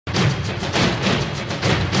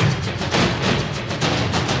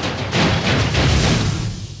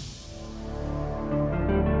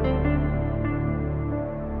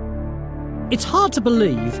It's hard to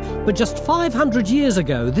believe, but just 500 years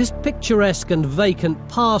ago, this picturesque and vacant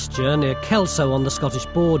pasture near Kelso on the Scottish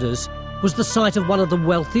borders was the site of one of the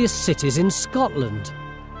wealthiest cities in Scotland.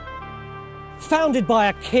 Founded by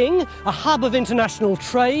a king, a hub of international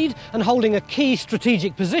trade and holding a key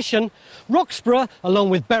strategic position, Roxburgh, along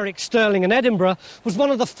with Berwick, Stirling and Edinburgh, was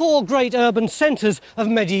one of the 4 great urban centres of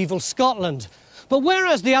medieval Scotland. But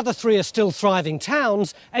whereas the other 3 are still thriving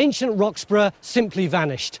towns, ancient Roxburgh simply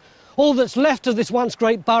vanished. All that's left of this once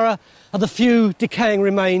great borough are the few decaying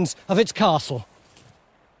remains of its castle.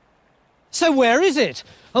 So where is it?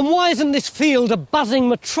 And why isn't this field a buzzing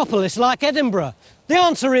metropolis like Edinburgh? The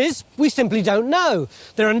answer is, we simply don't know.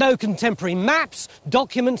 There are no contemporary maps,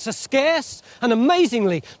 documents are scarce, and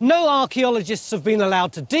amazingly, no archaeologists have been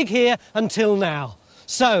allowed to dig here until now.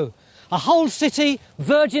 So, a whole city,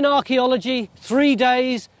 virgin archaeology, 3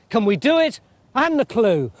 days. Can we do it? I hadn't a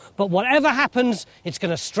clue, but whatever happens, it's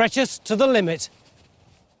going to stretch us to the limit.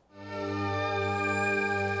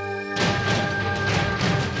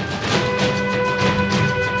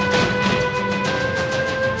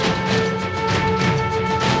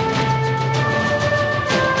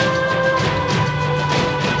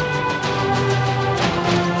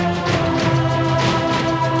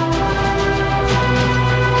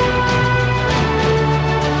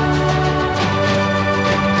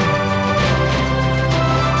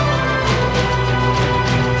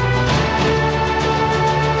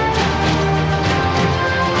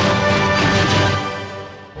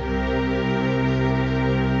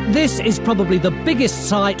 This is probably the biggest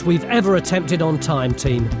site we've ever attempted on Time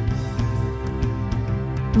Team.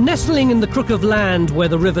 Nestling in the crook of land where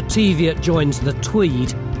the River Teviot joins the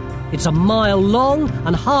Tweed, it's a mile long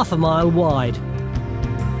and half a mile wide.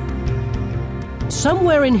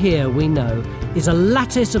 Somewhere in here, we know, is a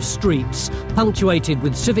lattice of streets punctuated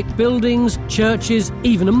with civic buildings, churches,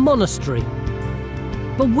 even a monastery.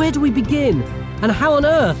 But where do we begin? And how on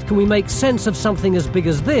earth can we make sense of something as big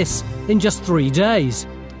as this in just 3 days?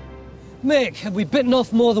 Mick, have we bitten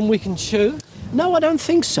off more than we can chew? No, I don't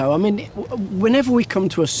think so. I mean, whenever we come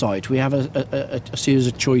to a site, we have a series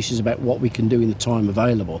of choices about what we can do in the time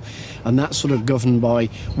available, and that's sort of governed by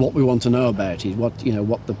what we want to know about it, what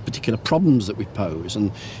the particular problems that we pose,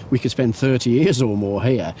 and we could spend 30 years or more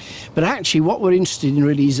here. But actually, what we're interested in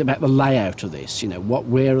really is about the layout of this.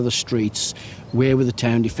 Where are the streets? Where were the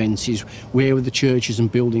town defences? Where were the churches and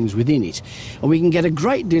buildings within it? And we can get a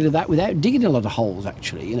great deal of that without digging a lot of holes,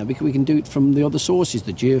 actually, because we can do it from the other sources,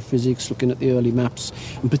 the geophysics, looking at the early maps,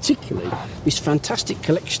 and particularly this fantastic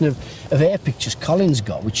collection of air pictures Colin's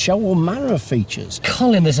got, which show all manner of features.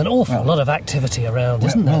 Colin, there's an awful lot of activity around,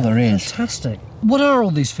 isn't there? Well, there is. Fantastic. What are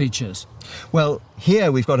all these features? Well,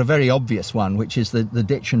 here we've got a very obvious one, which is the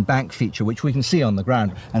ditch and bank feature, which we can see on the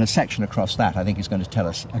ground, and a section across that I think is going to tell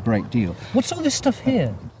us a great deal. What's all this stuff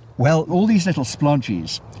here? Well, all these little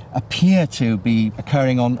splodges appear to be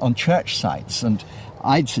occurring on church sites, and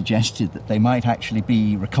I'd suggested that they might actually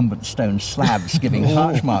be recumbent stone slabs giving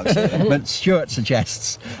parch marks, but Stuart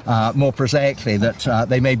suggests, more prosaically, that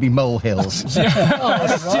they may be molehills. Oh,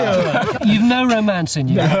 Stuart, you've no romance in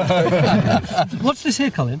you. No. What's this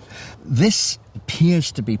here, Colin? This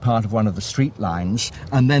appears to be part of one of the street lines,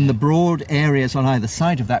 and then the broad areas on either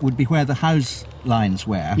side of that would be where the house lines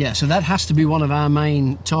were. Yeah, so that has to be one of our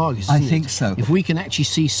main targets, isn't I think so. If we can actually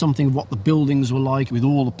see something of what the buildings were like with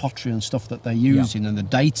all the pottery and stuff that they're using and the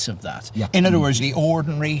dates of that. Yeah. In other words, the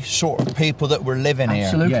ordinary sort of people that were living here.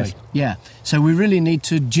 Absolutely. Yes. Yeah. So we really need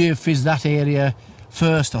to geophys that area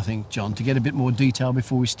first, I think, John, to get a bit more detail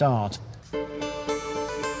before we start.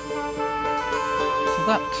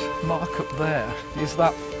 That mark up there is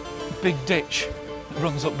that big ditch that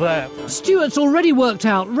runs up there. Stuart's already worked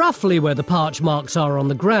out roughly where the parch marks are on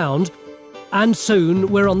the ground, and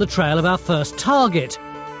soon we're on the trail of our first target,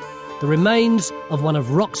 the remains of one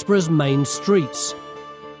of Roxburgh's main streets,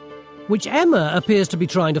 which Emma appears to be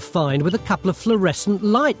trying to find with a couple of fluorescent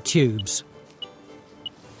light tubes.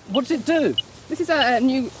 What does it do? This is a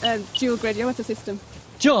new dual gradiometer system.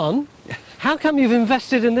 John, how come you've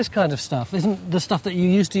invested in this kind of stuff? Isn't the stuff that you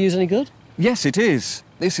used to use any good? Yes, it is.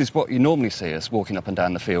 This is what you normally see us walking up and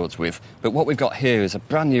down the fields with. But what we've got here is a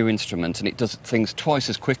brand new instrument, and it does things twice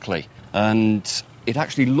as quickly. And it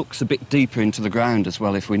actually looks a bit deeper into the ground as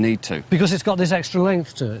well if we need to. Because it's got this extra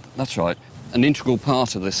length to it? That's right. An integral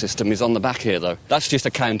part of the system is on the back here, though. That's just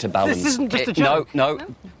a counterbalance. This isn't just a joke? No.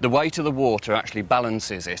 The weight of the water actually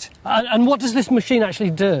balances it. And what does this machine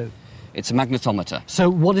actually do? It's a magnetometer. So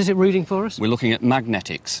what is it reading for us? We're looking at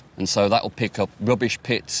magnetics, and so that will pick up rubbish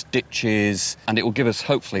pits, ditches, and it will give us,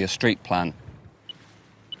 hopefully, a street plan.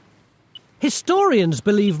 Historians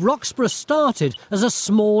believe Roxburgh started as a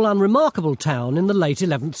small, unremarkable town in the late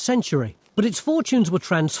 11th century, but its fortunes were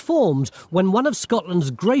transformed when one of Scotland's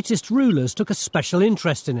greatest rulers took a special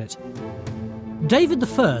interest in it. David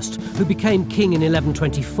I, who became king in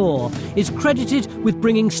 1124, is credited with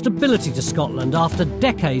bringing stability to Scotland after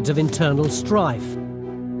decades of internal strife.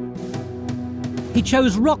 He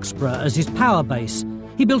chose Roxburgh as his power base.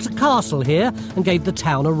 He built a castle here and gave the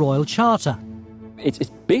town a royal charter.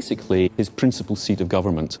 It's basically his principal seat of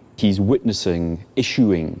government. He's witnessing,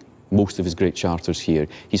 issuing most of his great charters here.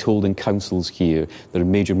 He's holding councils here. There are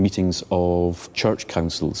major meetings of church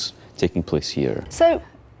councils taking place here. So,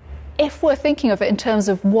 if we're thinking of it in terms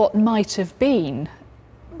of what might have been,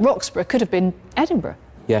 Roxburgh could have been Edinburgh.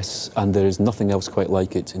 Yes, and there is nothing else quite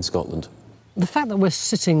like it in Scotland. The fact that we're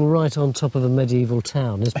sitting right on top of a medieval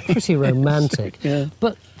town is pretty romantic. Yeah.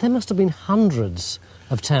 But there must have been hundreds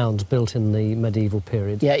of towns built in the medieval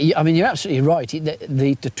period. Yeah, I mean, you're absolutely right.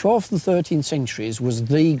 The 12th and 13th centuries was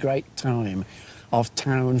the great time of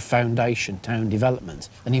town foundation, town development.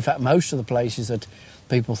 And in fact, most of the places that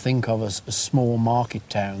people think of as small market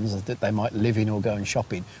towns that they might live in or go and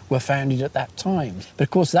shop in were founded at that time. But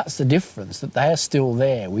of course, that's the difference, that they're still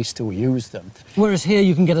there, we still use them. Whereas here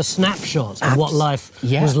you can get a snapshot of what life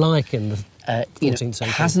was like in the 14th century.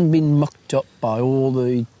 It hasn't been mucked up by all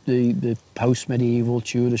the post-medieval,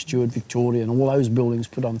 Tudor, Stuart, Victorian, all those buildings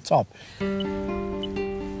put on top.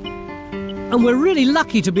 And we're really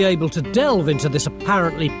lucky to be able to delve into this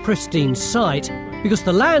apparently pristine site because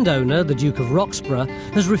the landowner, the Duke of Roxburgh,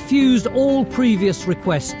 has refused all previous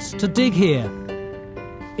requests to dig here.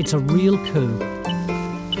 It's a real coup.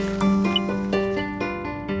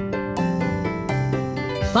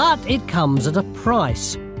 But it comes at a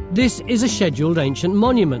price. This is a scheduled ancient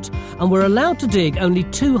monument, and we're allowed to dig only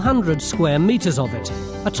 200 square metres of it,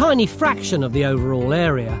 a tiny fraction of the overall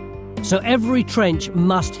area. So every trench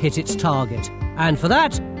must hit its target. And for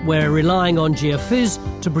that, we're relying on geophys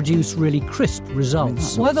to produce really crisp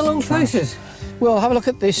results. Why the long faces? Well, have a look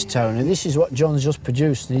at this, Tony. This is what John's just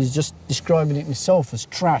produced, and he's just describing it himself as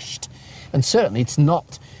trashed. And certainly it's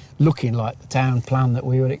not looking like the town plan that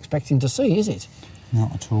we were expecting to see, is it?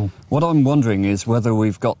 Not at all. What I'm wondering is whether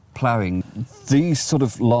we've got ploughing. These sort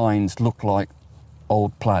of lines look like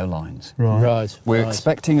old plough lines. Right. We're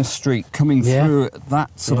expecting a street coming through at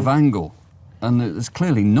that sort of angle, and there's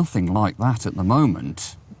clearly nothing like that at the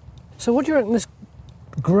moment. So what do you reckon this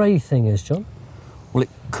grey thing is, John? Well, it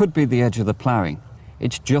could be the edge of the ploughing.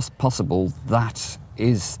 It's just possible that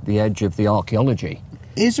is the edge of the archaeology.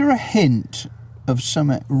 Is there a hint of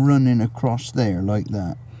something running across there like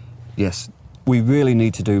that? Yes. We really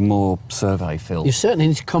need to do more survey, Phil. You certainly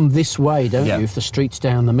need to come this way, don't you, if the street's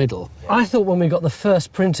down the middle. I thought when we got the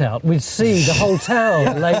first printout, we'd see the whole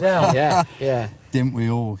town laid out. Yeah. Didn't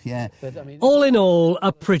we all? Yeah. But, I mean, All in all,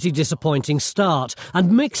 a pretty disappointing start,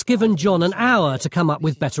 and Mick's given John an hour to come up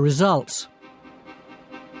with better results.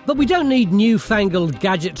 But we don't need newfangled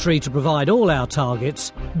gadgetry to provide all our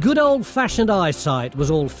targets. Good old-fashioned eyesight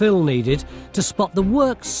was all Phil needed to spot the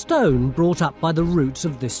worked stone brought up by the roots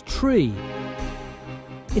of this tree.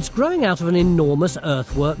 It's growing out of an enormous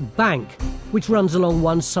earthwork bank, which runs along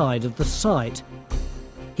one side of the site.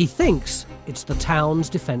 He thinks it's the town's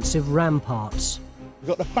defensive ramparts. We've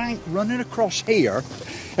got the bank running across here.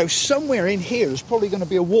 Now, somewhere in here there's probably going to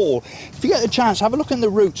be a wall. If you get a chance, have a look in the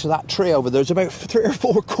roots of that tree over there. There's about 3 or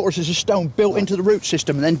 4 courses of stone built into the root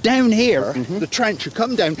system. And then down here, the trench will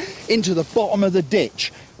come down into the bottom of the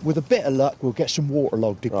ditch. With a bit of luck, we'll get some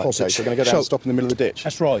waterlogged deposits. Right, so we're going to go down and stop in the middle of the ditch?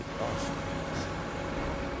 That's right.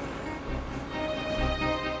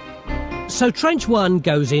 So Trench 1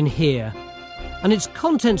 goes in here, and its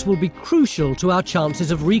contents will be crucial to our chances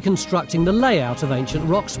of reconstructing the layout of ancient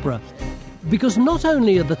Roxburgh. Because not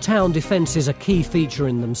only are the town defences a key feature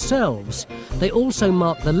in themselves, they also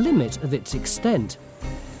mark the limit of its extent.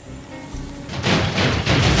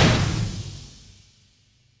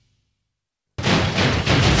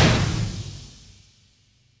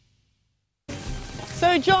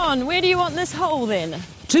 So, John, where do you want this hole then?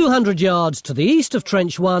 200 yards to the east of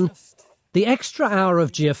Trench 1, the extra hour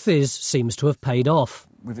of geophys seems to have paid off.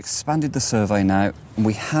 We've expanded the survey now, and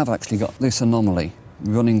we have actually got this anomaly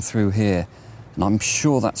running through here, and I'm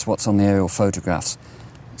sure that's what's on the aerial photographs.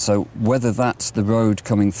 So whether that's the road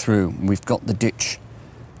coming through, we've got the ditch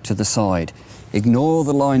to the side. Ignore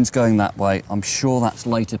the lines going that way, I'm sure that's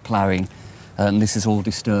later ploughing, and this is all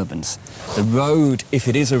disturbance. The road, if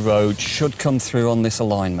it is a road, should come through on this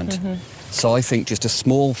alignment. So I think just a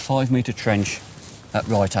small 5-metre trench at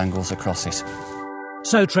right angles across it.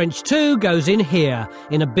 So Trench 2 goes in here,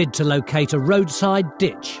 in a bid to locate a roadside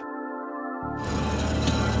ditch.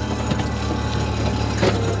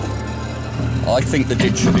 I think the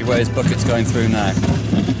ditch should be where his bucket's going through now.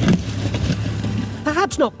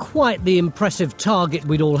 Perhaps not quite the impressive target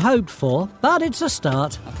we'd all hoped for, but it's a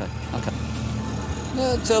start. OK.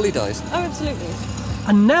 Yeah, it's early days. Oh, absolutely.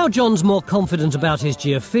 And now John's more confident about his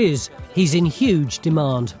geophys. He's in huge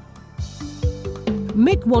demand.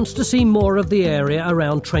 Mick wants to see more of the area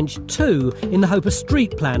around Trench 2 in the hope a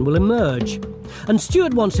street plan will emerge. And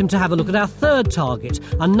Stuart wants him to have a look at our third target,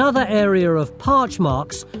 another area of parch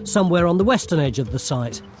marks somewhere on the western edge of the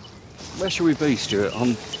site. Where should we be, Stuart?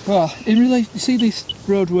 Well, in relation, you see this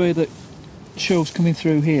roadway that shows coming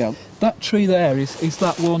through here? That tree there is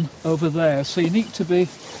that one over there. So you need to be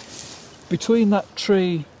between that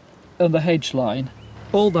tree and the hedge line.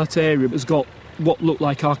 All that area has got what look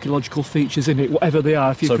like archaeological features in it, whatever they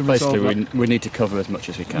are. If you so can basically, we need to cover as much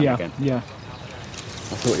as we can again. Yeah.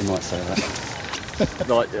 I thought you might say that.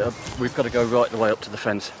 Right, we've got to go right the way up to the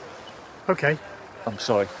fence. OK. I'm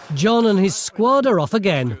sorry. John and his squad are off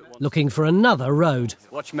again, looking for another road.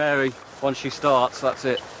 Watch Mary. Once she starts, that's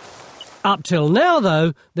it. Up till now,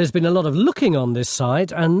 though, there's been a lot of looking on this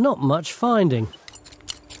site and not much finding.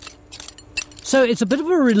 So it's a bit of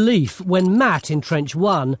a relief when Matt in Trench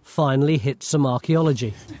 1 finally hit some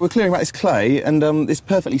archaeology. We're clearing out this clay and this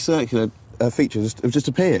perfectly circular features have just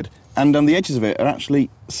appeared. And the edges of it are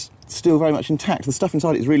actually still very much intact. The stuff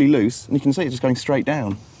inside it is really loose and you can see it's just going straight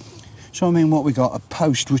down. So, I mean, what we got, a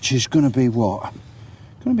post which is going to be what?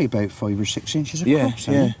 Going to be about 5 or 6 inches across,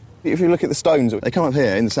 yeah. If you look at the stones, they come up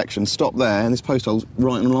here in the section, stop there, and this post hole's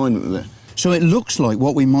right in alignment with it. So it looks like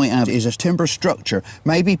what we might have is a timber structure,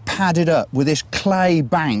 maybe padded up with this clay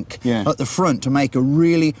bank at the front to make a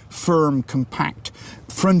really firm, compact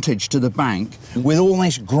frontage to the bank with all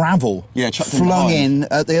this gravel flung in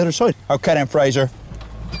at the other side. OK then, Fraser.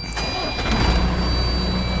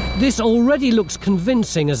 This already looks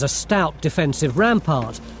convincing as a stout defensive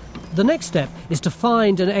rampart. The next step is to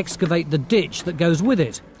find and excavate the ditch that goes with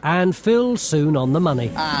it, and Phil's soon on the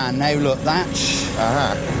money. Ah, now look,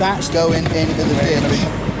 that's going into the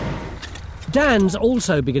ditch. Dan's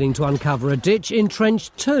also beginning to uncover a ditch in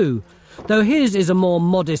Trench 2. Though his is a more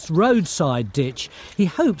modest roadside ditch, he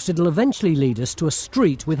hopes it'll eventually lead us to a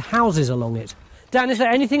street with houses along it. Dan, is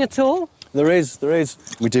there anything at all? There is.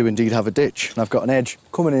 We do indeed have a ditch, and I've got an edge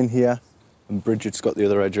coming in here, and Bridget's got the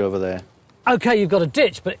other edge over there. OK, you've got a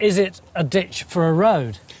ditch, but is it a ditch for a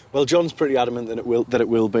road? Well, John's pretty adamant that it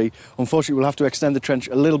will be. Unfortunately, we'll have to extend the trench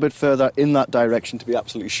a little bit further in that direction to be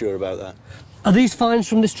absolutely sure about that. Are these finds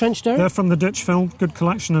from this trench, Derek? They're from the ditch, Phil. Good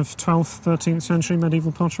collection of 12th, 13th century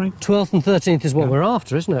medieval pottery. 12th and 13th is what we're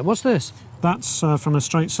after, isn't it? What's this? That's from a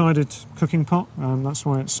straight-sided cooking pot. That's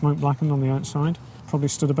why it's smoke blackened on the outside. Probably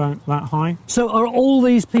stood about that high. So are all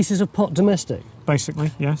these pieces of pot domestic? Basically,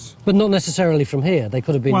 yes. But not necessarily from here. They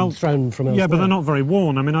could have been thrown from elsewhere. Yeah, but they're not very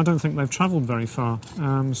worn. I mean, I don't think they've travelled very far.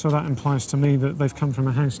 So that implies to me that they've come from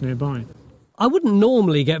a house nearby. I wouldn't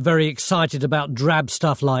normally get very excited about drab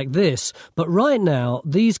stuff like this, but right now,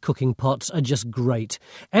 these cooking pots are just great.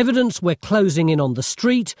 Evidence we're closing in on the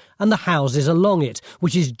street and the houses along it,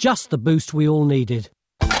 which is just the boost we all needed.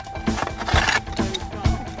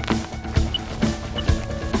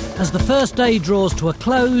 As the first day draws to a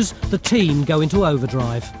close, the team go into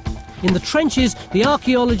overdrive. In the trenches, the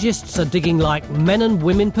archaeologists are digging like men and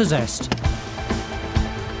women possessed.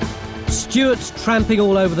 Stuart's tramping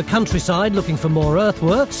all over the countryside looking for more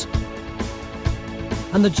earthworks.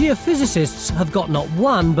 And the geophysicists have got not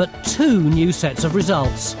one but 2 new sets of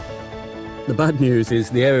results. The bad news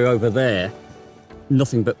is the area over there,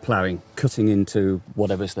 nothing but ploughing, cutting into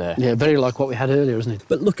whatever's there. Yeah, very like what we had earlier, isn't it?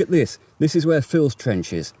 But look at this. This is where Phil's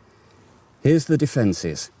trench is. Here's the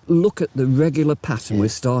defences. Look at the regular pattern we're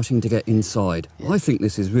starting to get inside. I think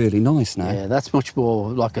this is really nice now. Yeah, that's much more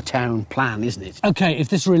like a town plan, isn't it? OK, if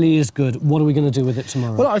this really is good, what are we going to do with it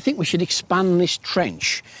tomorrow? Well, I think we should expand this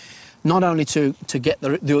trench, not only to get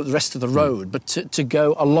the rest of the road, but to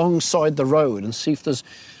go alongside the road and see if there's,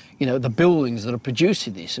 the buildings that are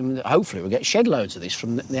producing this. And hopefully we'll get shed loads of this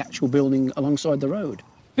from the actual building alongside the road.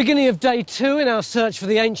 Beginning of day 2 in our search for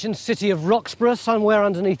the ancient city of Roxburgh, somewhere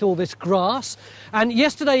underneath all this grass. And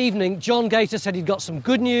yesterday evening, John Gator said he'd got some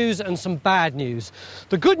good news and some bad news.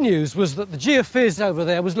 The good news was that the geophys over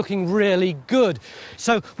there was looking really good.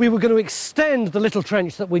 So we were going to extend the little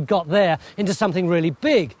trench that we'd got there into something really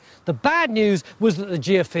big. The bad news was that the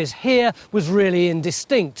geophys here was really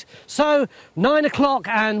indistinct. So 9 o'clock,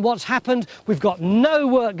 and what's happened? We've got no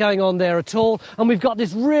work going on there at all, and we've got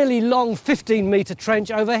this really long 15-metre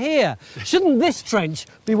trench over here. Shouldn't this trench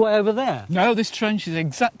be way over there? No, this trench is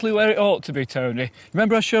exactly where it ought to be, Tony.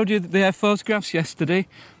 Remember I showed you the photographs yesterday?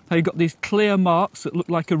 You've got these clear marks that look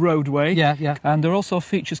like a roadway. Yeah, yeah. And there are also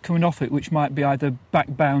features coming off it which might be either back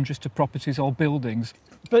boundaries to properties or buildings.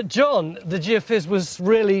 But, John, the geophys was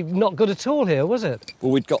really not good at all here, was it?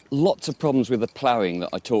 Well, we've got lots of problems with the ploughing that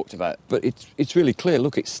I talked about, but it's really clear.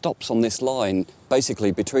 Look, it stops on this line,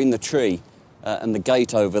 basically between the tree and the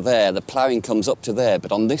gate over there. The ploughing comes up to there,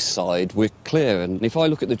 but on this side, we're clear. And if I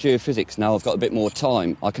look at the geophysics now, I've got a bit more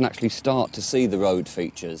time, I can actually start to see the road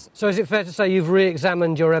features. So is it fair to say you've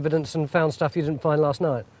re-examined your evidence and found stuff you didn't find last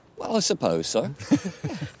night? Well, I suppose so.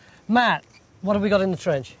 Matt, what have we got in the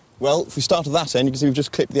trench? Well, if we start at that end, you can see we've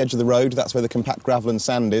just clipped the edge of the road. That's where the compact gravel and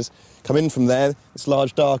sand is. Come in from there, this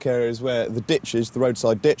large dark area is where the ditch is, the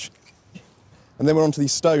roadside ditch. And then we're onto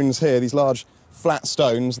these stones here, these large flat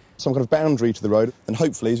stones, some kind of boundary to the road. And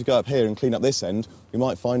hopefully, as we go up here and clean up this end, we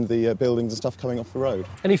might find the buildings and stuff coming off the road.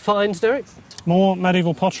 Any finds, Derek? More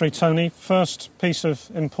medieval pottery, Tony. First piece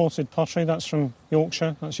of imported pottery, that's from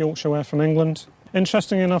Yorkshire. That's Yorkshire ware from England.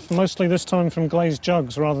 Interestingly enough, mostly this time from glazed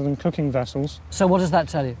jugs rather than cooking vessels. So what does that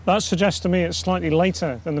tell you? That suggests to me it's slightly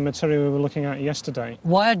later than the material we were looking at yesterday.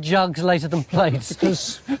 Why are jugs later than plates?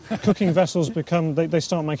 Because cooking vessels they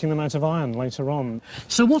start making them out of iron later on.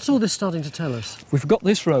 So what's all this starting to tell us? We've got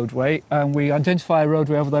this roadway and we identify a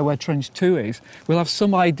roadway over there where Trench 2 is. We'll have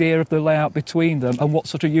some idea of the layout between them and what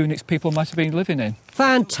sort of units people might have been living in.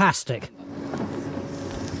 Fantastic.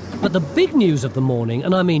 But the big news of the morning,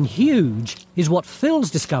 and I mean huge, is what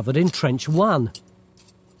Phil's discovered in Trench 1.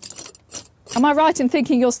 Am I right in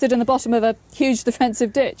thinking you're stood in the bottom of a huge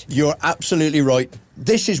defensive ditch? You're absolutely right.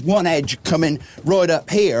 This is one edge coming right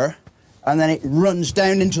up here, and then it runs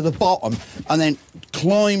down into the bottom and then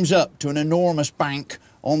climbs up to an enormous bank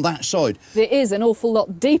on that side. It is an awful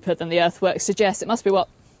lot deeper than the earthworks suggest. It must be, what,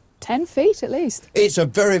 10 feet at least? It's a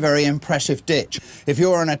very, very impressive ditch. If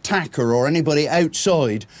you're an attacker or anybody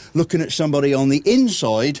outside looking at somebody on the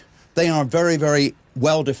inside, they are very, very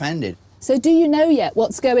well defended. So do you know yet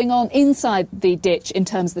what's going on inside the ditch in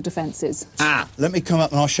terms of the defences? Let me come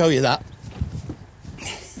up and I'll show you that.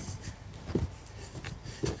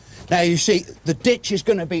 Now, you see, the ditch is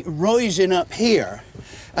going to be rising up here,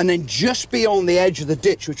 and then just beyond the edge of the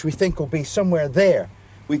ditch, which we think will be somewhere there,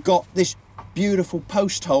 we've got this beautiful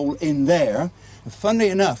post hole in there. And funnily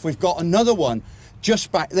enough, we've got another one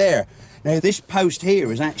just back there. Now, this post here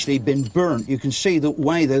has actually been burnt. You can see the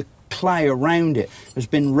way the clay around it has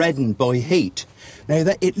been reddened by heat. Now,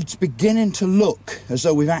 it's beginning to look as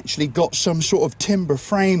though we've actually got some sort of timber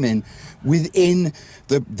framing within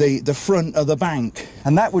the front of the bank.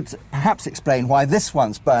 And that would perhaps explain why this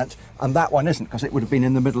one's burnt and that one isn't, because it would have been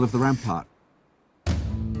in the middle of the rampart.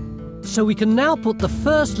 So we can now put the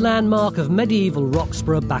first landmark of medieval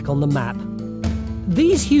Roxburgh back on the map.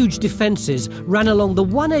 These huge defences ran along the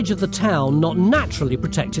one edge of the town not naturally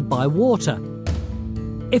protected by water.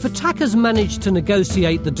 If attackers managed to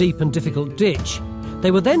negotiate the deep and difficult ditch, they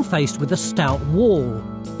were then faced with a stout wall,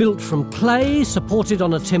 built from clay, supported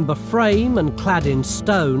on a timber frame and clad in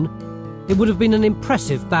stone. It would have been an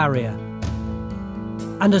impressive barrier.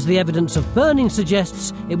 And as the evidence of burning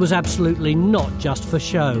suggests, it was absolutely not just for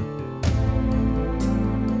show.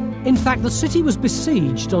 In fact, the city was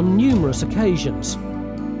besieged on numerous occasions.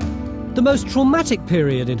 The most traumatic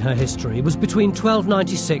period in her history was between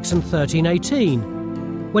 1296 and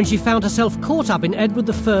 1318, when she found herself caught up in Edward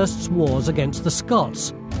I's wars against the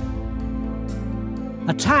Scots.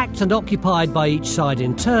 Attacked and occupied by each side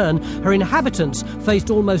in turn, her inhabitants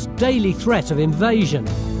faced almost daily threat of invasion.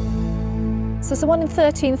 So someone in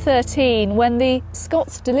 1313, when the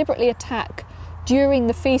Scots deliberately attack during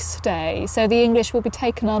the feast day, so the English will be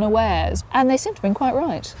taken unawares, and they seem to have been quite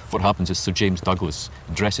right. What happens is Sir James Douglas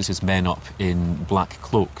dresses his men up in black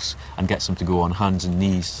cloaks and gets them to go on hands and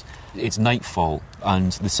knees. It's nightfall,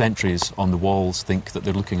 and the sentries on the walls think that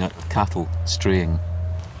they're looking at cattle straying.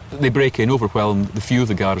 They break in, overwhelm the few of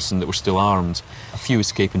the garrison that were still armed. A few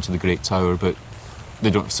escape into the Great Tower, but they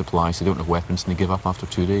don't have supplies, they don't have weapons, and they give up after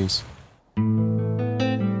 2 days.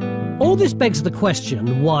 All this begs the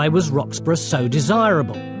question, why was Roxburgh so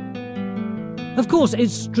desirable? Of course,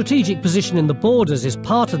 its strategic position in the borders is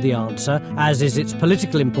part of the answer, as is its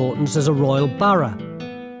political importance as a royal borough.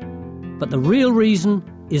 But the real reason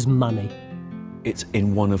is money. It's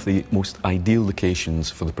in one of the most ideal locations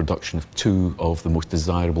for the production of two of the most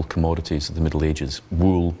desirable commodities of the Middle Ages,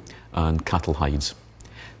 wool and cattle hides.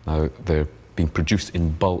 Now, they're being produced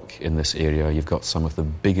in bulk in this area. You've got some of the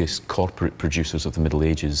biggest corporate producers of the Middle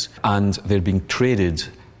Ages, and they're being traded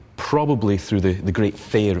probably through the great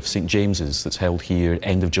fair of St James's that's held here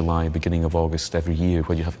end of July, beginning of August every year,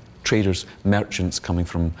 where you have traders, merchants coming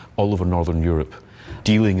from all over Northern Europe,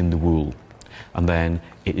 dealing in the wool, and then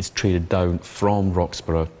it is traded down from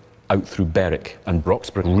Roxburgh out through Berwick, and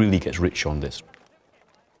Roxburgh really gets rich on this.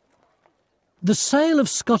 The sale of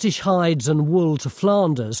Scottish hides and wool to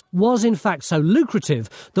Flanders was in fact so lucrative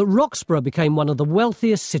that Roxburgh became one of the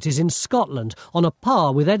wealthiest cities in Scotland, on a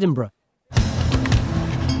par with Edinburgh.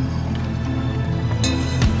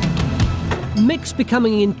 Mick's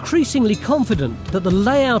becoming increasingly confident that the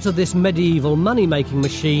layout of this medieval money-making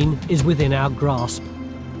machine is within our grasp.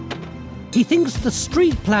 He thinks the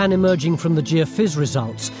street plan emerging from the geophys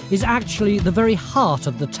results is actually the very heart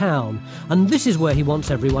of the town, and this is where he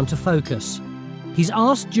wants everyone to focus. He's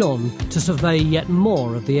asked John to survey yet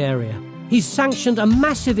more of the area. He's sanctioned a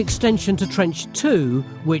massive extension to Trench 2,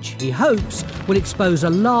 which, he hopes, will expose a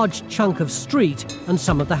large chunk of street and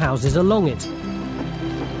some of the houses along it.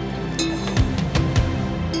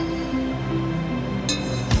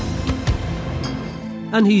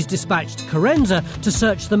 And he's dispatched Carenza to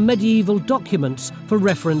search the medieval documents for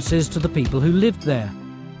references to the people who lived there.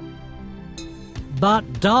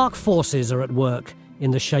 But dark forces are at work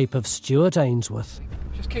in the shape of Stuart Ainsworth.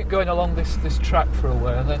 Just keep going along this track for a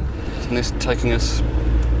while, then. Isn't this taking us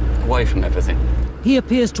away from everything? He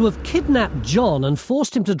appears to have kidnapped John and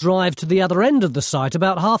forced him to drive to the other end of the site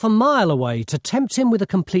about half a mile away to tempt him with a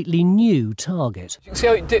completely new target. You can see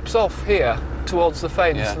how it dips off here towards the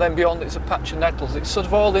fence, Yeah. and then beyond it's a patch of nettles. It's sort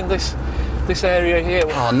of all in this area here.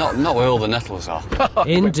 Oh, not where all the nettles are.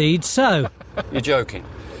 Indeed so. You're joking.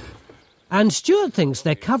 And Stuart thinks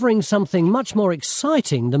they're covering something much more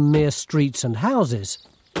exciting than mere streets and houses.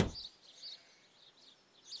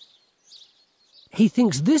 He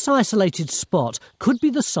thinks this isolated spot could be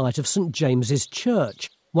the site of St James's Church,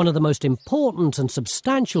 one of the most important and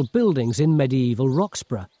substantial buildings in medieval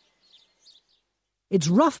Roxburgh. Its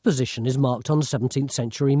rough position is marked on 17th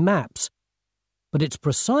century maps, but its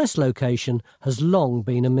precise location has long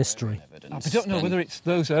been a mystery. I don't know whether it's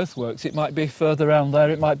those earthworks. It might be further around there,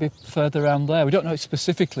 it might be further around there. We don't know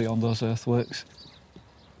specifically on those earthworks.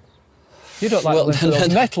 You don't like those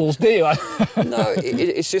nettles, do you? No,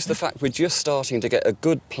 it's just the fact we're just starting to get a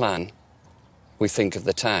good plan, we think, of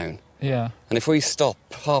the town. Yeah. And if we stop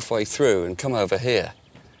halfway through and come over here,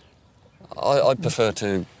 I'd prefer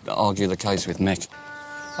to argue the case with Mick.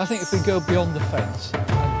 I think if we go beyond the fence and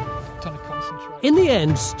kind of concentrate... In the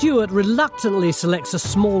end, Stuart reluctantly selects a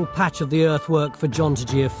small patch of the earthwork for John to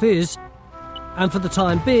geophys, and for the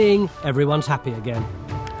time being, everyone's happy again.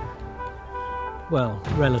 Well,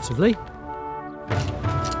 relatively.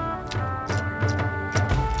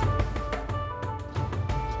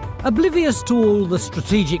 Oblivious to all the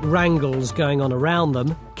strategic wrangles going on around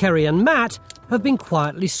them, Kerry and Matt have been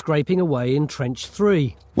quietly scraping away in Trench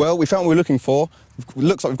 3. Well, we found what we were looking for. It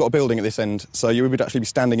looks like we've got a building at this end, so you would actually be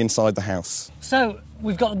standing inside the house. So,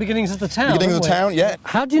 we've got the beginnings of the town, Beginnings of the town, yeah.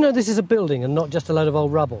 How do you know this is a building and not just a load of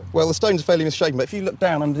old rubble? Well, the stones are fairly misshapen, but if you look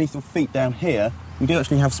down underneath your feet down here, you do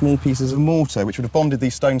actually have small pieces of mortar which would have bonded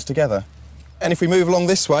these stones together. And if we move along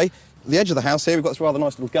this way, the edge of the house here, we've got this rather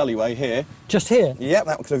nice little gullieway here. Just here? Yeah,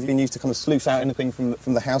 that could have been used to kind of sluice out anything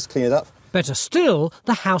from the house, clean it up. Better still,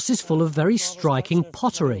 the house is full of very striking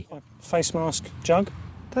pottery. Face mask jug.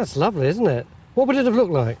 That's lovely, isn't it? What would it have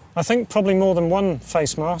looked like? I think probably more than one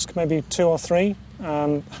face mask, maybe 2 or 3.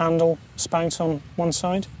 Handle, spout on one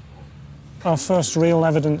side. Our first real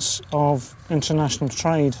evidence of international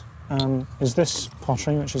trade is this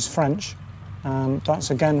pottery, which is French. That's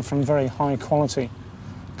again from very high quality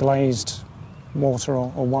glazed water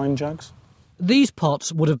or wine jugs. These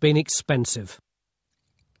pots would have been expensive.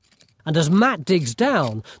 And as Matt digs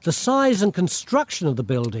down, the size and construction of the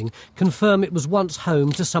building confirm it was once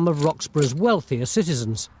home to some of Roxburgh's wealthier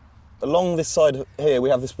citizens. Along this side here, we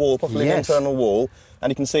have this wall, possibly an internal wall, and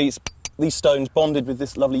you can see it's these stones bonded with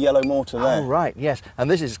this lovely yellow mortar there. Oh, right, yes. And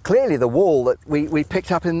this is clearly the wall that we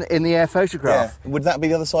picked up in the air photograph. Yeah. Would that be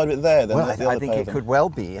the other side of it there, then? Well, I think it could well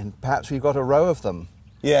be, and perhaps we've got a row of them.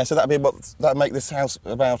 Yeah, so that'd make this house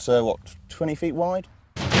about, 20 feet wide?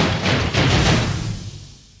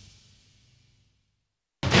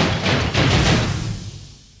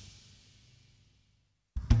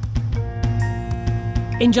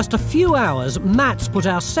 In just a few hours, Matt's put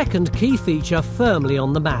our second key feature firmly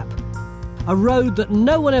on the map. A road that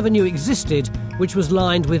no one ever knew existed, which was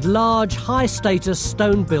lined with large, high-status,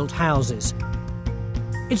 stone-built houses.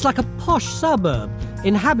 It's like a posh suburb,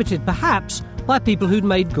 inhabited perhaps by people who'd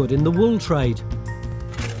made good in the wool trade.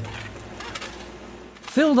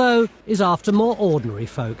 Phil, though, is after more ordinary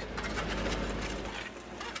folk.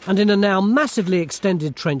 And in a now massively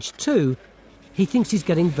extended Trench 2, he thinks he's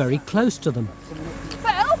getting very close to them.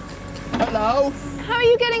 Phil? Hello? How are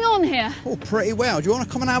you getting on here? Oh, pretty well. Do you want to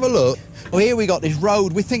come and have a look? Well, here we got this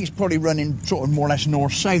road. We think it's probably running sort of more or less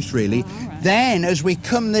north-south, really. Oh, right. Then, as we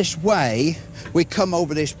come this way, we come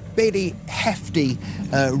over this bitty, hefty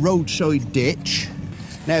roadside ditch.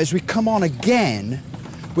 Now, as we come on again,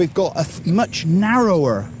 we've got a much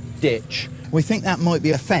narrower ditch. We think that might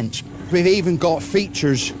be a fence. We've even got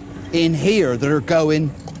features in here that are going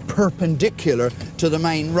perpendicular to the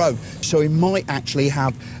main road. So we might actually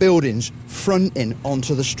have buildings fronting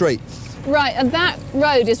onto the street. Right, and that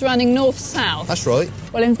road is running north-south. That's right.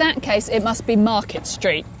 Well, in that case, it must be Market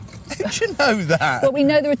Street. How do you know that? Well, we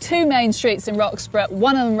know there are two main streets in Roxburgh.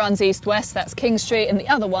 One of them runs east-west, that's King Street, and the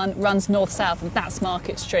other one runs north-south, and that's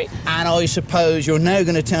Market Street. And I suppose you're now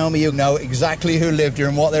going to tell me you know exactly who lived here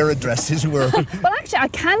and what their addresses were. Well, actually, I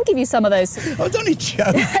can give you some of those. I was only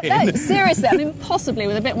joking. No, seriously, I mean, possibly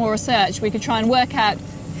with a bit more research, we could try and work out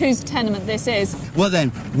whose tenement this is. Well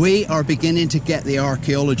then, we are beginning to get the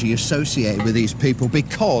archaeology associated with these people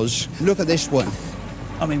because, look at this one.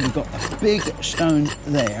 I mean, we've got a big stone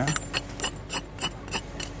there.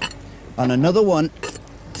 And another one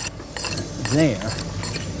there.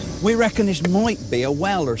 We reckon this might be a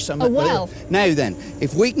well or something. A well? Now then,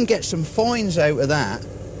 if we can get some finds out of that,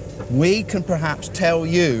 we can perhaps tell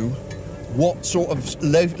you what sort of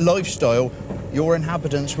lifestyle your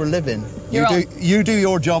inhabitants were living. You do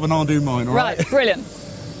your job and I'll do mine, all right? Right, brilliant.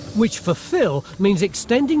 Which for Phil means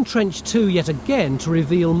extending Trench 2 yet again to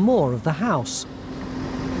reveal more of the house.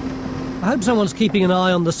 I hope someone's keeping an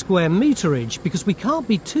eye on the square meterage because we can't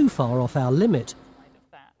be too far off our limit.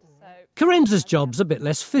 Carenza's job's a bit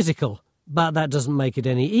less physical, but that doesn't make it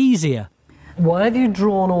any easier. Why have you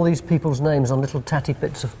drawn all these people's names on little tatty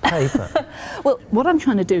bits of paper? Well, what I'm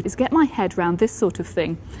trying to do is get my head round this sort of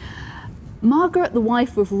thing. Margaret, the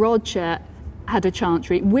wife of Roger, had a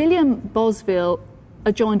chantry. William Bosville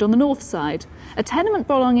adjoined on the north side. A tenement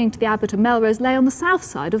belonging to the Abbot of Melrose lay on the south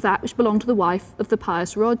side of that which belonged to the wife of the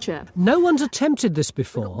pious Roger. No one's attempted this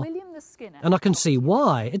before, and I can see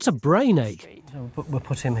why. It's a brain ache. We'll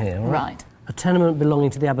put him here, all right? Right. A tenement belonging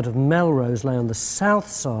to the Abbot of Melrose lay on the south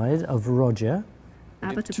side of Roger.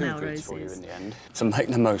 Abbot of Melrose for you in the end, so make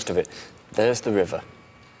the most of it. There's the river.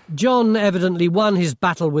 John evidently won his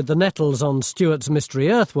battle with the nettles on Stuart's mystery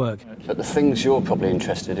earthwork. But the things you're probably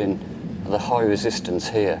interested in are the high resistance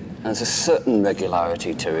here. And there's a certain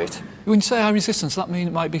regularity to it. When you say high resistance, that means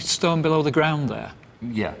it might be stone below the ground there?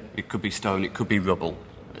 Yeah, it could be stone, it could be rubble.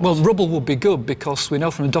 Well, rubble would be good because we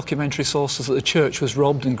know from the documentary sources that the church was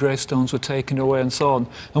robbed and gravestones were taken away and so on.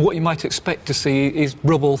 And what you might expect to see is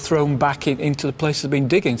rubble thrown back into the places they've been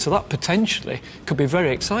digging. So that potentially could be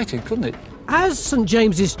very exciting, couldn't it? As St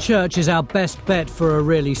James's Church is our best bet for a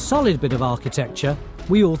really solid bit of architecture,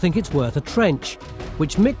 we all think it's worth a trench,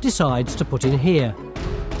 which Mick decides to put in here.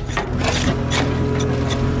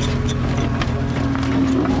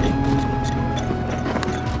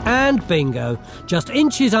 And bingo, just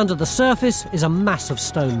inches under the surface is a mass of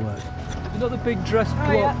stonework. Another big dressed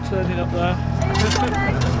block turning up there.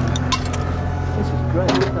 This is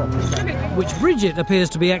great, isn't it? Which Bridget appears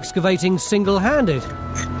to be excavating single-handed.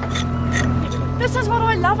 This is what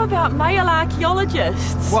I love about male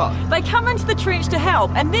archaeologists. What? They come into the trench to help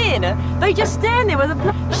and then they just stand there with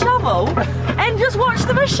a shovel and just watch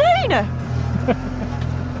the machine.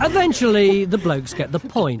 Eventually, the blokes get the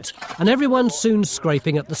point, and everyone's soon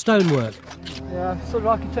scraping at the stonework. Yeah, sort of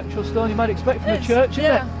architectural stone you might expect from a church, isn't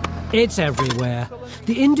it? It's everywhere.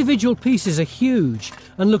 The individual pieces are huge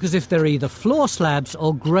and look as if they're either floor slabs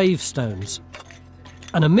or gravestones.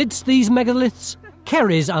 And amidst these megaliths,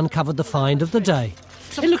 Kerry's uncovered the find of the day.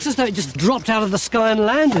 It looks as though it just dropped out of the sky and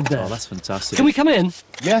landed there. Oh, that's fantastic. Can we come in?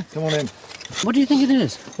 Yeah, come on in. What do you think it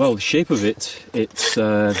is? Well, the shape of it, it's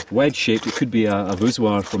wedge-shaped. It could be a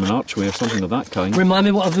voussoir from an archway or something of that kind. Remind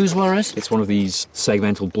me what a voussoir is? It's one of these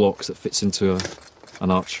segmental blocks that fits into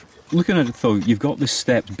an arch. Looking at it, though, you've got this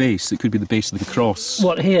stepped base. It could be the base of the cross.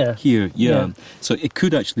 What, here? Here, yeah. So it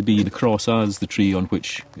could actually be the cross as the tree on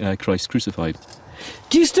which Christ crucified.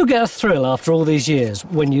 Do you still get a thrill after all these years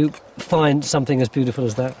when you find something as beautiful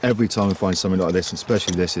as that? Every time we find something like this, and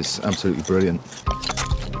especially this, is absolutely brilliant.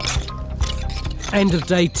 End of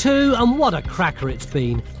day 2, and what a cracker it's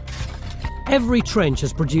been. Every trench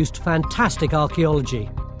has produced fantastic archaeology,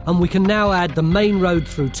 and we can now add the main road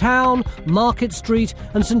through town, Market Street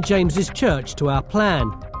and St James's Church to our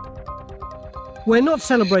plan. We're not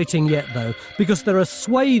celebrating yet, though, because there are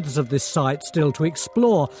swathes of this site still to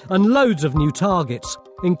explore and loads of new targets,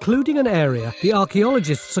 including an area the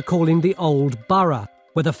archaeologists are calling the Old Borough,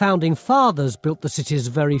 where the founding fathers built the city's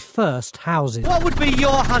very first houses. What would be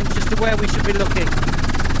your hunch as to where we should be looking?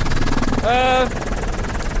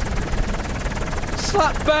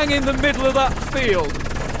 slap bang in the middle of that field.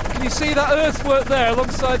 Can you see that earthwork there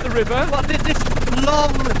alongside the river? What, this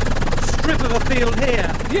long strip of a field here?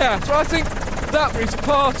 Yeah, so I think that is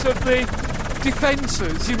part of the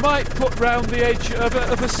defences you might put round the edge of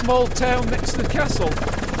a small town next to the castle.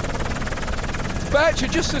 But actually,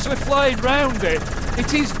 just as we're flying round it,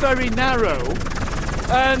 it is very narrow,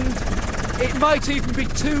 and it might even be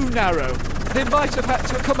too narrow. They might have had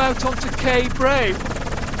to come out onto Cay Bray.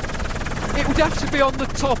 It would have to be on the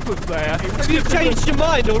top of there. Have you changed your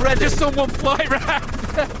mind already? Just someone fly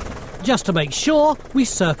round. Just to make sure, we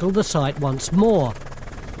circle the site once more.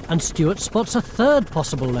 And Stuart spots a third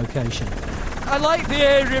possible location. I like the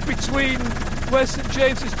area between where St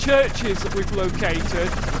James's Church is that we've located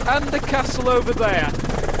and the castle over there.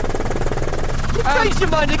 You've changed your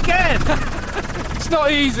mind again! It's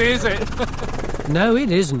not easy, is it? No, it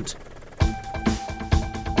isn't.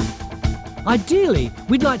 Ideally,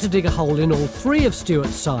 we'd like to dig a hole in all three of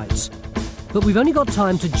Stuart's sites, but we've only got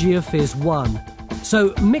time to geofizz one. So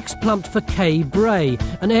Mick's plumped for Cay Bray,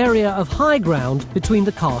 an area of high ground between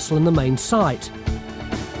the castle and the main site.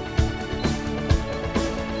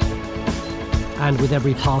 And with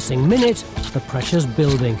every passing minute, the pressure's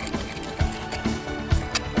building.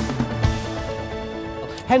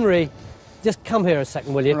 Henry, just come here a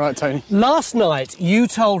second, will you? Right, Tony. Last night, you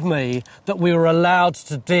told me that we were allowed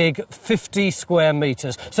to dig 50 square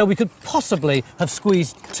metres, so we could possibly have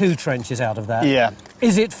squeezed 2 trenches out of that. Yeah.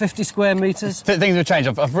 Is it 50 square metres? Things have changed.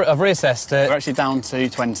 I've reassessed it. We're actually down to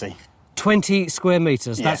 20. 20 square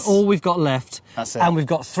metres. Yes. That's all we've got left. That's it. And we've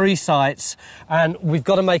got 3 sites, and we've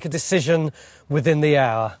got to make a decision within the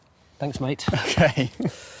hour. Thanks, mate. OK.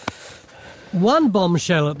 One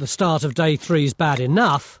bombshell at the start of day 3's bad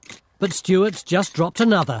enough, but Stuart's just dropped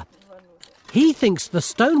another. He thinks the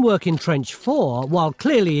stonework in Trench 4, while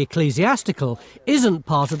clearly ecclesiastical, isn't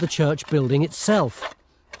part of the church building itself.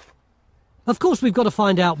 Of course, we've got to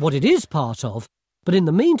find out what it is part of, but in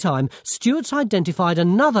the meantime, Stuart's identified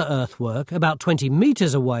another earthwork about 20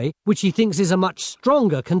 metres away, which he thinks is a much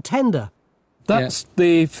stronger contender. That's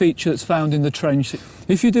the feature that's found in the trench.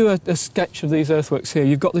 If you do a sketch of these earthworks here,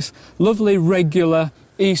 you've got this lovely regular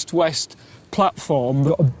east-west platform.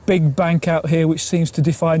 We've got a big bank out here which seems to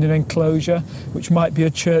define an enclosure, which might be a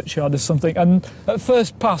churchyard or something. And at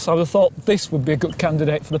first pass, I would have thought this would be a good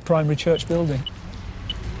candidate for the primary church building.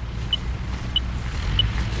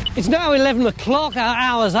 It's now 11 o'clock, our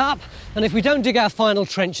hour's up, and if we don't dig our final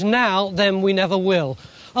trench now, then we never will.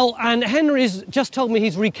 Oh, and Henry's just told me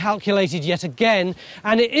he's recalculated yet again,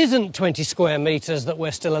 and it isn't 20 square metres that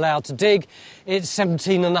we're still allowed to dig, it's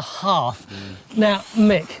 17 and a half. Now,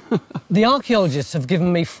 Mick, the archaeologists have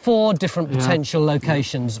given me 4 different potential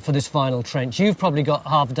locations for this final trench. You've probably got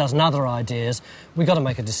half a dozen other ideas. We've got to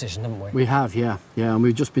make a decision, haven't we? We have, yeah, and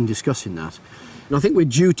we've just been discussing that. And I think we're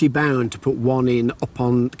duty-bound to put one in up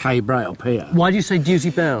on Cay Bray up here. Why do you say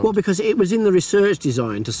duty-bound? Well, because it was in the research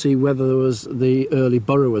design to see whether there was the early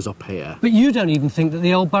borough was up here. But you don't even think that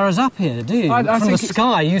the old borough's up here, do you? I From think the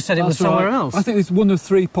sky, you said it was somewhere else. I think there's one of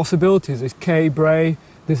 3 possibilities. There's Cay Bray,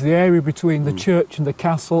 there's the area between the church and the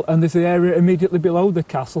castle, and there's the area immediately below the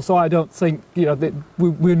castle. So I don't think, you know, that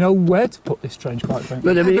we know where to put this trench, quite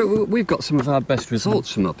frankly. But, I mean, we've got some of our best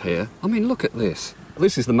results from up here. I mean, look at this.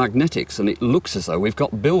 This is the magnetics, and it looks as though we've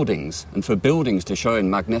got buildings, and for buildings to show in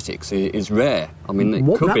magnetics is rare. I mean,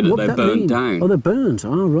 it could be that they're burned down. Oh, they're burned,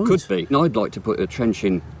 oh, right. Could be. And I'd like to put a trench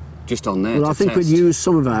in just on there. Well, I think test. we'd use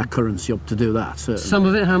some of our currency up to do that, certainly. Some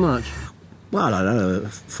of it, how much? Well, I don't know,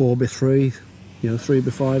 4x3,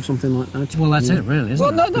 3x5, something like that. Well, that's it, really, isn't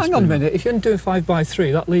it? Well, no, hang on a minute. If you're doing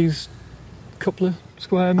 5x3, that leaves a couple of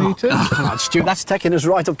square metres. Oh, Stu, that's taking us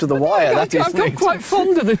right up to the wire. I'm quite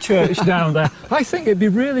fond of the church down there. I think it'd be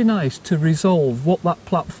really nice to resolve what that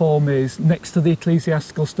platform is next to the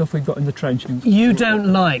ecclesiastical stuff we've got in the trenching. You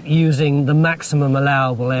don't like using the maximum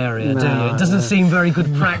allowable area, do you? It doesn't seem very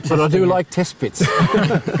good practice. But I do like test pits.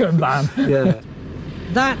 Good man. Yeah.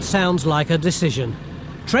 That sounds like a decision.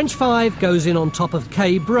 Trench 5 goes in on top of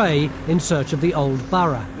Cay Bray in search of the old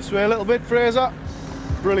borough. This way a little bit, Fraser.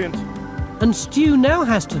 Brilliant. And Stu now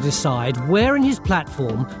has to decide where in his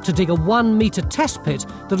platform to dig a 1-metre test pit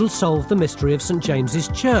that'll solve the mystery of St James's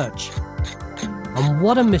Church. And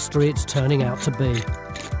what a mystery it's turning out to be.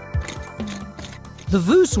 The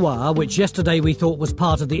voussoir, which yesterday we thought was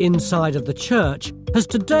part of the inside of the church, has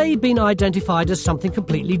today been identified as something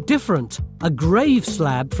completely different, a grave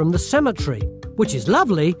slab from the cemetery, which is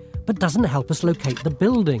lovely, but doesn't help us locate the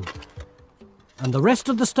building. And the rest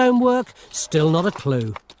of the stonework, still not a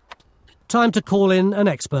clue. Time to call in an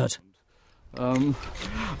expert.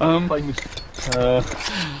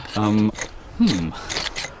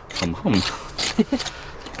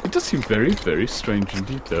 It does seem very, very strange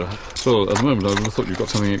indeed, though. Well, at the moment, I would have thought you've got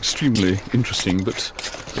something extremely interesting, but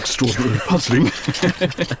extraordinarily puzzling.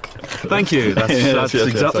 Thank you. That's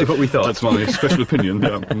exactly what we thought. That's my special opinion.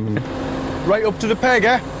 Yeah. Right up to the peg,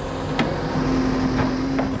 eh?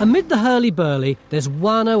 Amid the hurly-burly, there's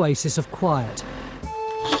one oasis of quiet.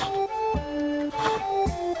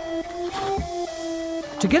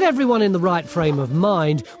 To get everyone in the right frame of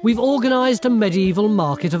mind, we've organised a medieval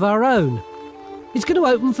market of our own. It's going to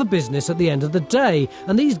open for business at the end of the day,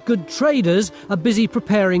 and these good traders are busy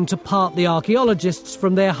preparing to part the archaeologists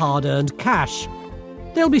from their hard-earned cash.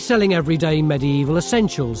 They'll be selling everyday medieval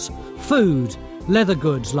essentials, food, leather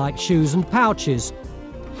goods like shoes and pouches,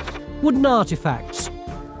 wooden artefacts,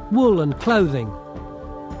 wool and clothing,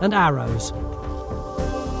 and arrows.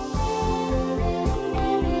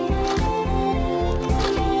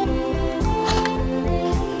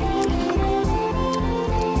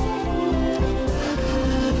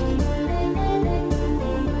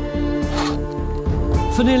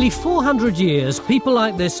 For nearly 400 years, people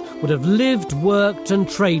like this would have lived, worked and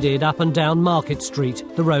traded up and down Market Street,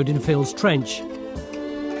 the road in Phil's Trench.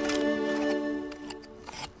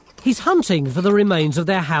 He's hunting for the remains of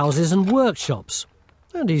their houses and workshops,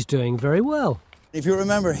 and he's doing very well. If you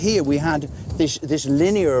remember here, we had this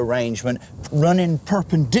linear arrangement running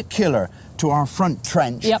perpendicular to our front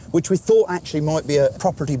trench, which we thought actually might be a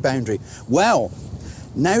property boundary. Well,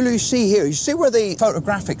 now you see here, you see where the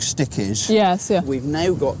photographic stick is? Yes, yeah. We've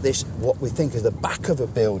now got this, what we think is the back of a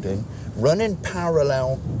building, running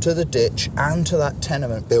parallel to the ditch and to that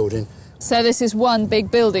tenement building. So this is one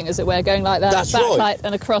big building, as it were, going like that, That's backlight right.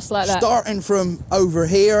 and across like that. Starting from over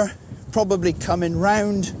here, probably coming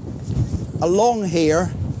round along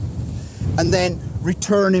here, and then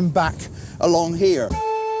returning back along here.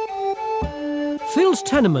 Phil's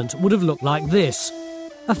tenement would have looked like this.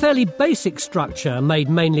 A fairly basic structure made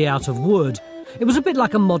mainly out of wood. It was a bit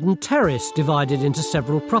like a modern terrace divided into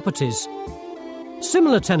several properties.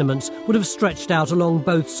 Similar tenements would have stretched out along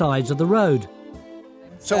both sides of the road.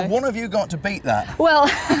 So one of you got to beat that? Well,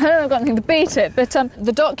 I don't know if I've got anything to beat it, but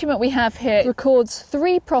the document we have here records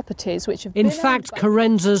 3 properties which have been... In fact,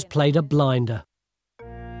 Carenza's played a blinder.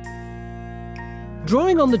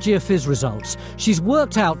 Drawing on the geophys results, she's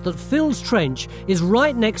worked out that Phil's Trench is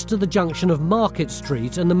right next to the junction of Market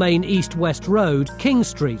Street and the main east-west road, King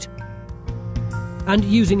Street. And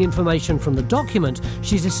using information from the document,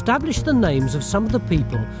 she's established the names of some of the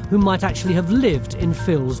people who might actually have lived in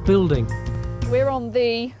Phil's building. We're on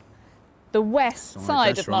the west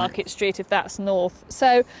side of Market Street, if that's north.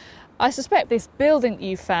 So I suspect this building that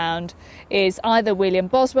you found is either William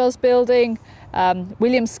Boswell's building,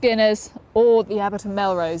 William Skinner's, or the Abbot and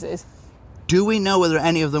Melrose's. Do we know whether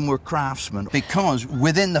any of them were craftsmen? Because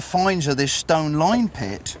within the finds of this stone line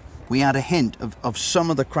pit, we had a hint of some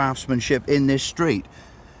of the craftsmanship in this street.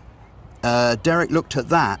 Derek looked at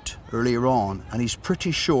that earlier on, and he's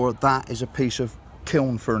pretty sure that is a piece of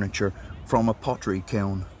kiln furniture from a pottery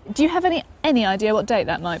kiln. Do you have any idea what date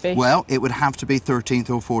that might be? Well, it would have to be 13th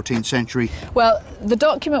or 14th century. Well, the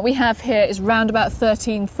document we have here is round about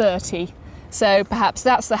 1330. So perhaps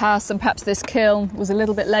that's the house, and perhaps this kiln was a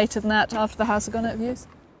little bit later than that, after the house had gone out of use.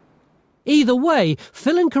 Either way,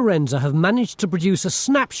 Phil and Carenza have managed to produce a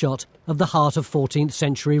snapshot of the heart of 14th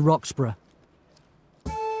century Roxburgh.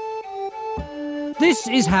 This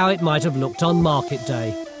is how it might have looked on market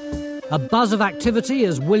day. A buzz of activity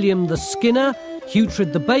as William the Skinner,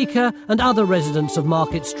 Hughtred the Baker and other residents of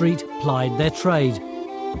Market Street plied their trade.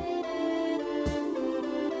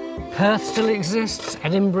 Perth still exists,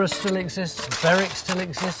 Edinburgh still exists, Berwick still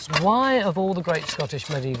exists. Why, of all the great Scottish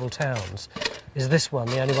medieval towns, is this one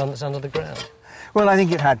the only one that's under the ground? Well, I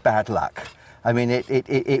think it had bad luck. I mean,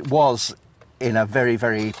 it was in a very,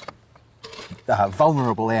 very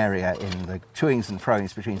vulnerable area in the toings and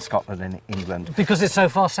froings between Scotland and England. Because it's so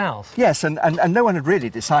far south? Yes, and no one had really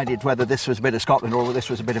decided whether this was a bit of Scotland or whether this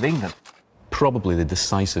was a bit of England. Probably the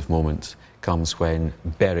decisive moment comes when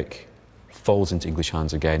Berwick falls into English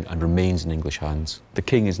hands again and remains in English hands. The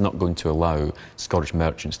king is not going to allow Scottish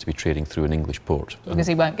merchants to be trading through an English port. Because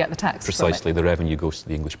he won't get the tax Precisely, from it. the revenue goes to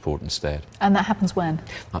the English port instead. And that happens when?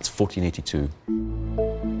 That's 1482.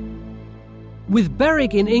 With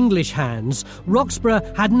Berwick in English hands,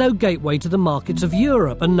 Roxburgh had no gateway to the markets of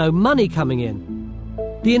Europe and no money coming in.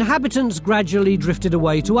 The inhabitants gradually drifted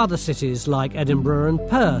away to other cities like Edinburgh and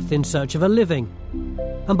Perth in search of a living.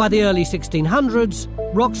 And by the early 1600s,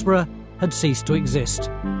 Roxburgh had ceased to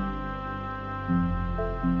exist.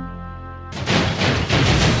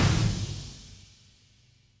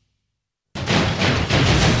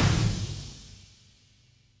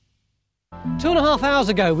 2.5 hours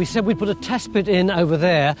ago, we said we'd put a test pit in over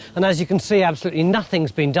there, and as you can see, absolutely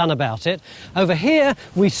nothing's been done about it. Over here,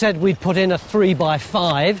 we said we'd put in a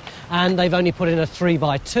 3x5, and they've only put in a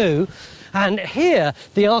 3x2. And here,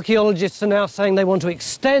 the archaeologists are now saying they want to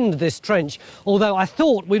extend this trench, although I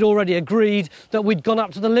thought we'd already agreed that we'd gone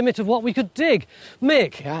up to the limit of what we could dig.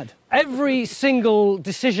 Mick, every single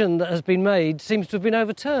decision that has been made seems to have been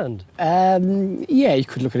overturned. Yeah, you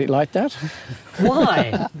could look at it like that.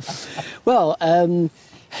 Why? Well,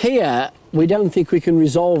 here, we don't think we can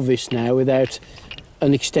resolve this now without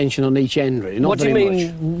an extension on each end, really. Not what do you very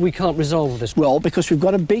mean we can't resolve this? Well, because we've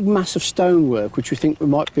got a big mass of stonework which we think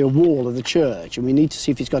might be a wall of the church, and we need to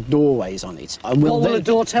see if it's got doorways on it. And what will a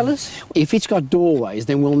door tell us? If it's got doorways,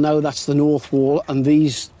 then we'll know that's the north wall, and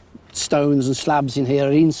these stones and slabs in here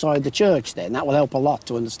are inside the church then. That will help a lot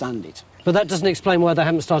to understand it. But that doesn't explain why they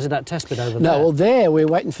haven't started that test pit over there. No, well, there we're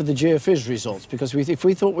waiting for the geophys results, because if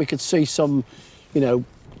we thought we could see some, you know,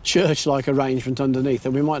 church-like arrangement underneath,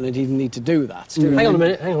 and we might not even need to do that. Hang on a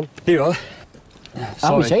minute, hang on. Here you are.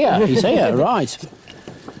 Oh, he's here, right.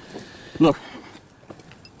 Look,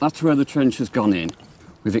 that's where the trench has gone in.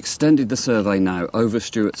 We've extended the survey now over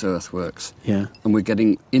Stuart's earthworks. Yeah. And we're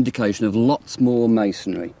getting indication of lots more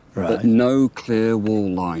masonry, but no clear wall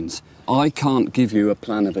lines. I can't give you a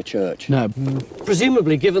plan of a church. No.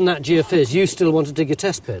 Presumably, given that geophys, you still want to dig a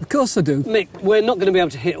test pit? Of course I do. Mick, we're not going to be able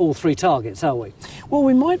to hit all 3 targets, are we? Well,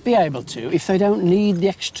 we might be able to if they don't need the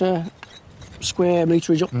extra square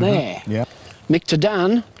meterage up there. Yeah. Mick to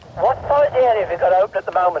Dan. What size area have you got open at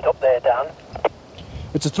the moment up there, Dan?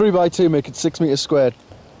 It's a 3x2, Mick. It's 6 metres squared.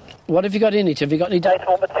 What have you got in it? Have you got any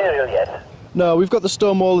datable material yet? No, we've got the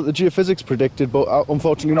stone wall that the geophysics predicted, but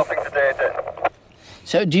unfortunately... Nothing to date.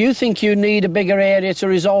 So do you think you need a bigger area to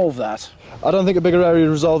resolve that? I don't think a bigger area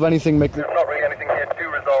to resolve anything, Mick. There's not really anything here to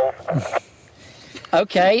resolve.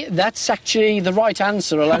 OK, that's actually the right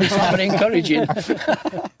answer, although it's not very encouraging.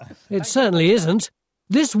 It certainly isn't.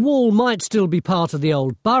 This wall might still be part of the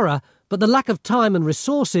old borough, but the lack of time and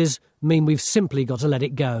resources mean we've simply got to let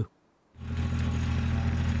it go.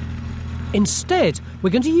 Instead, we're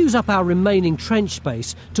going to use up our remaining trench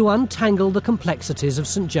space to untangle the complexities of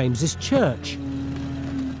St James's Church,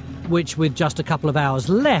 which, with just a couple of hours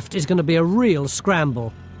left, is going to be a real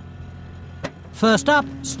scramble. First up,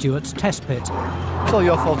 Stuart's test pit. It's all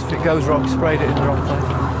your fault if it goes wrong, sprayed it in the wrong place.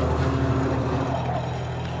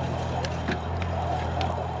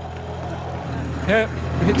 Yeah,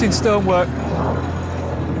 we're hitting stonework.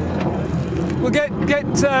 We'll get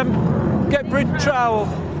bridge trowel.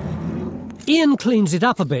 Ian cleans it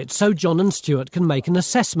up a bit so John and Stuart can make an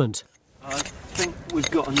assessment. I think we've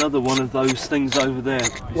got another one of those things over there.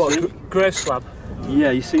 What, grave slab? Yeah,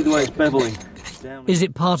 you see the way it's bevelling? Is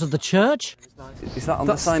it part of the church? Is that on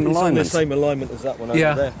the same alignment? It's on the same alignment as that one over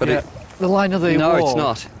there. But the line of the no, wall.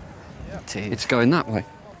 No, it's not. It's going that way.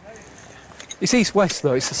 It's east-west,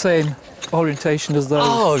 though. It's the same orientation as those.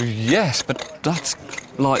 Oh, yes, but that's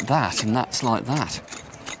like that and that's like that.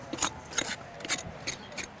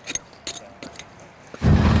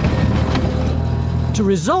 To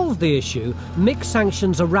resolve the issue, Mick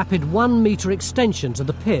sanctions a rapid 1 metre extension to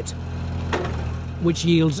the pit, which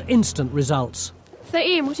yields instant results. So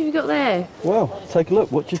Ian, what have you got there? Well, take a look.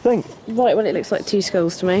 What do you think? Right, well, it looks like 2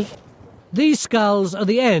 skulls to me. These skulls are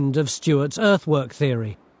the end of Stuart's earthwork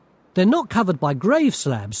theory. They're not covered by grave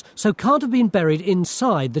slabs, so can't have been buried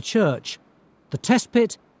inside the church. The test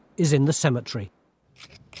pit is in the cemetery,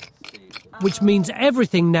 which means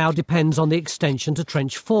everything now depends on the extension to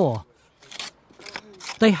Trench 4.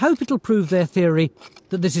 They hope it'll prove their theory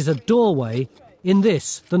that this is a doorway in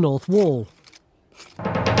this, the north wall.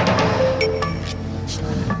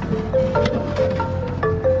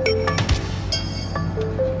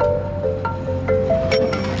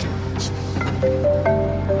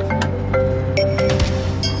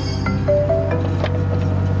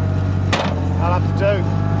 I'll have to do.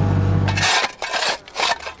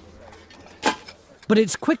 But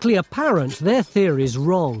it's quickly apparent their theory's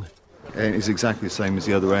wrong. And it's exactly the same as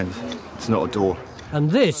the other end. It's not a door.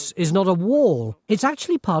 And this is not a wall. It's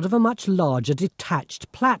actually part of a much larger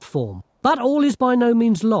detached platform. But all is by no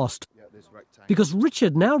means lost, because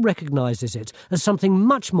Richard now recognises it as something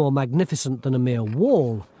much more magnificent than a mere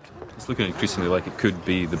wall. It's looking increasingly like it could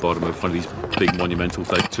be the bottom of one of these big monumental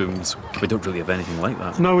type tombs. We don't really have anything like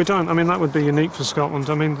that. No, we don't. I mean, that would be unique for Scotland.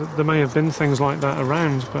 I mean, there may have been things like that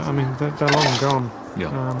around, but I mean, they're long gone.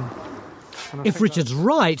 Yeah. If Richard's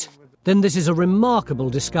right, then this is a remarkable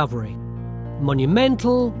discovery.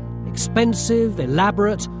 Monumental, expensive,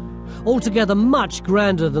 elaborate, altogether much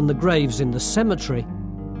grander than the graves in the cemetery.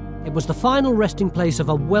 It was the final resting place of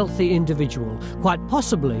a wealthy individual, quite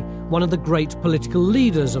possibly one of the great political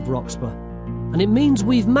leaders of Roxburgh. And it means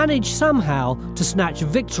we've managed somehow to snatch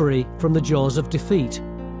victory from the jaws of defeat.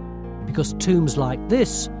 Because tombs like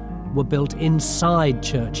this were built inside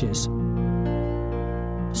churches.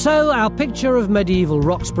 So our picture of medieval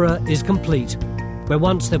Roxburgh is complete. Where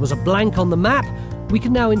once there was a blank on the map, we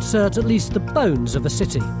can now insert at least the bones of a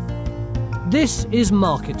city. This is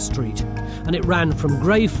Market Street, and it ran from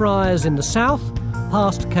Greyfriars in the south,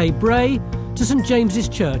 past Quay Bray, to St James's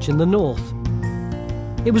Church in the north.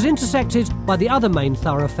 It was intersected by the other main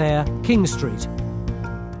thoroughfare, King Street.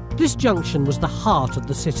 This junction was the heart of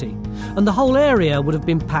the city, and the whole area would have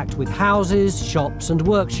been packed with houses, shops and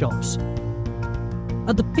workshops.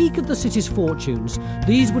 At the peak of the city's fortunes,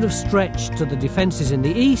 these would have stretched to the defences in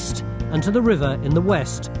the east and to the river in the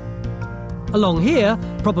west. Along here,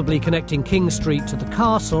 probably connecting King Street to the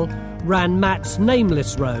castle, ran Matt's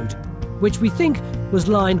Nameless Road, which we think was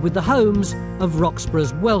lined with the homes of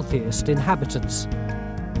Roxburgh's wealthiest inhabitants.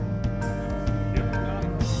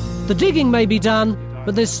 The digging may be done,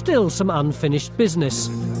 but there's still some unfinished business.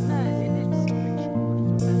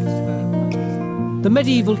 The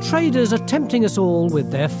medieval traders are tempting us all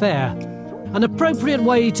with their fare, an appropriate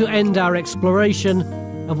way to end our exploration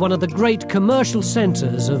of one of the great commercial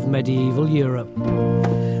centres of medieval Europe.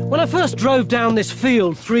 When I first drove down this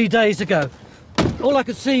field 3 days ago, all I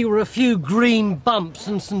could see were a few green bumps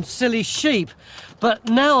and some silly sheep. But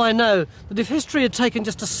now I know that if history had taken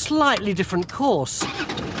just a slightly different course,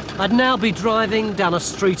 I'd now be driving down a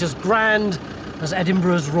street as grand as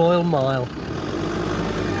Edinburgh's Royal Mile.